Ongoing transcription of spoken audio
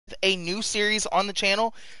a new series on the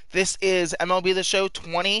channel. This is MLB The Show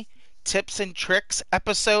 20 Tips and Tricks,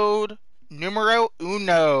 episode numero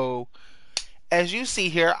uno. As you see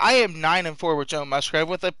here, I am 9-4 with Joe Musgrove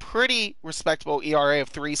with a pretty respectable ERA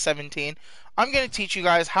of 3.17. I'm going to teach you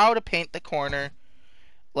guys how to paint the corner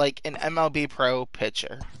like an MLB Pro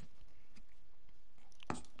pitcher.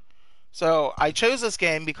 So I chose this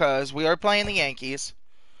game because we are playing the Yankees.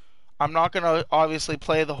 I'm not going to obviously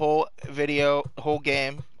play the whole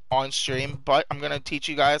game on stream, but I'm going to teach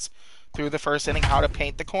you guys through the first inning how to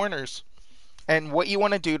paint the corners and what you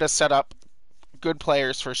want to do to set up good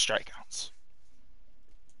players for strikeouts.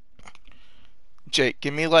 Jake,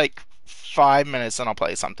 give me like 5 minutes and I'll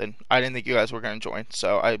play something. I didn't think you guys were going to join,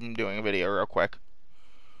 so I'm doing a video real quick.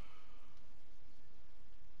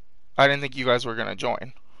 I didn't think you guys were going to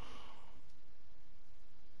join.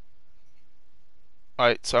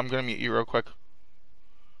 Alright, so I'm going to mute you real quick.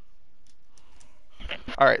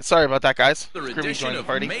 Alright, sorry about that, guys. Screw joining the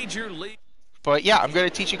party. But yeah, I'm going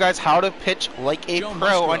to teach you guys how to pitch like a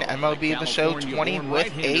pro on MLB The Show 20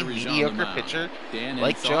 with a mediocre pitcher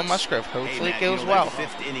like Joe Musgrove. Hopefully it goes well.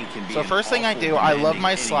 So first thing I do, I love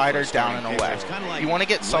my slider down and away. You want to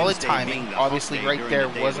get solid timing. Obviously right there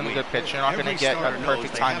wasn't a good pitch. You're not going to get a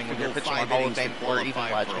perfect timing when you're pitching on Hall of Fame or even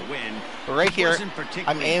Legend. But right here,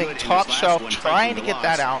 I'm aiming top shelf, trying to get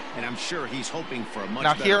that out.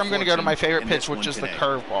 Now here I'm going to go to my favorite pitch, which is the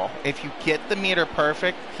curveball. If you get the meter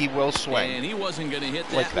perfect, he will swing. He wasn't going to hit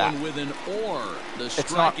that like that. One with an or.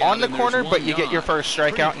 It's not on the corner, but you get your first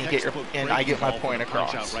strikeout and I get my point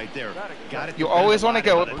across. You always want to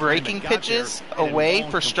go with breaking pitches away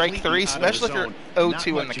for strike 3, especially if you're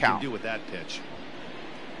 0-2 in the count.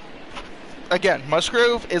 Again,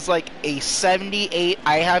 Musgrove is like a 78.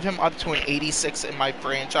 I have him up to an 86 in my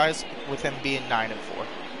franchise with him being 9-4.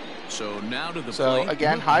 So now to the plate.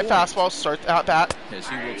 Again, high fastball, start the at bat. As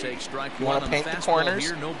he will take strike you want to paint the corners,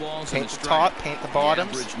 here, no paint the top, paint the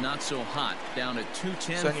bottoms. The not so hot, down at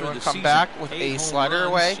 210 so then you want to come back with a slider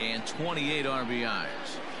away. And 28 RBIs.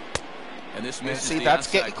 And this see, that's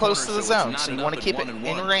getting close to the zone, so you want to keep it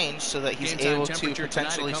in range so that he's able to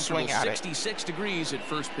potentially swing at it. 66 degrees at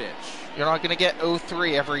first pitch. You're not going to get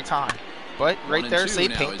 0-3 every time. But right there, see,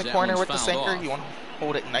 paint the corner with the sinker. You want to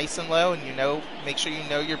hold it nice and low, and make sure you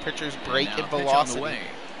know your pitcher's break and velocity.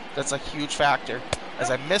 That's a huge factor. As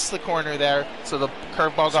I missed the corner there, so the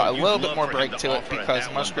curveball got a little bit more break to it because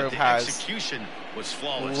Musgrove has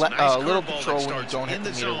a little control when you don't hit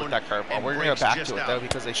the meter with that curveball. We're going to go back to it, though,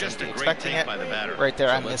 because they shouldn't be expecting it. Right there,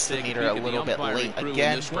 I missed the meter a little bit late.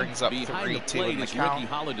 Again, brings up 3-2 in the count.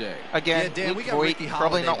 Again, Luke Voigt,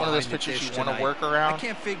 probably not one of those pitchers you want to work around.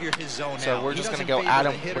 So we're just going to go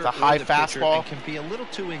at him with a high fastball. Can be a little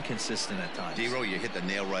too inconsistent at times. D-Row, you hit the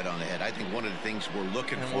nail right on the head. I think one of the things we're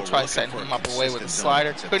looking for. And we'll try setting him up away with the slider.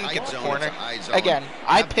 Couldn't get the corner. Again,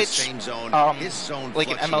 I pitch like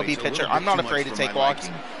an MLB pitcher. I'm not afraid to take walks.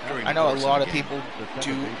 I know a lot of people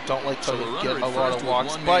don't like to get a lot of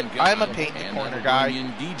walks, but I'm a paint the corner guy.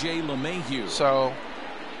 So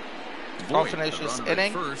I'll finish this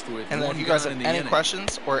inning, and then if you guys have any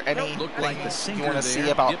questions or anything you want to see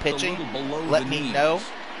about pitching, let me know.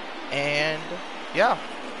 And yeah.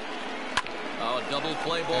 Double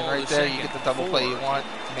play ball. And right there, you get the double play you want,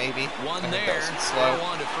 maybe. One and there. It goes slow.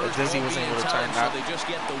 But Dizzy wasn't able to turn that. So they just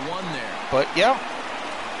get the one there. But yeah.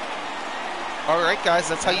 All right, guys,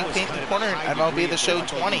 that's how you paint the corner in MLB The Show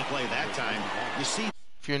 20.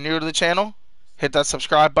 If you're new to the channel, hit that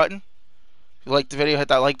subscribe button. If you liked the video, hit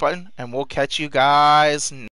that like button, and we'll catch you guys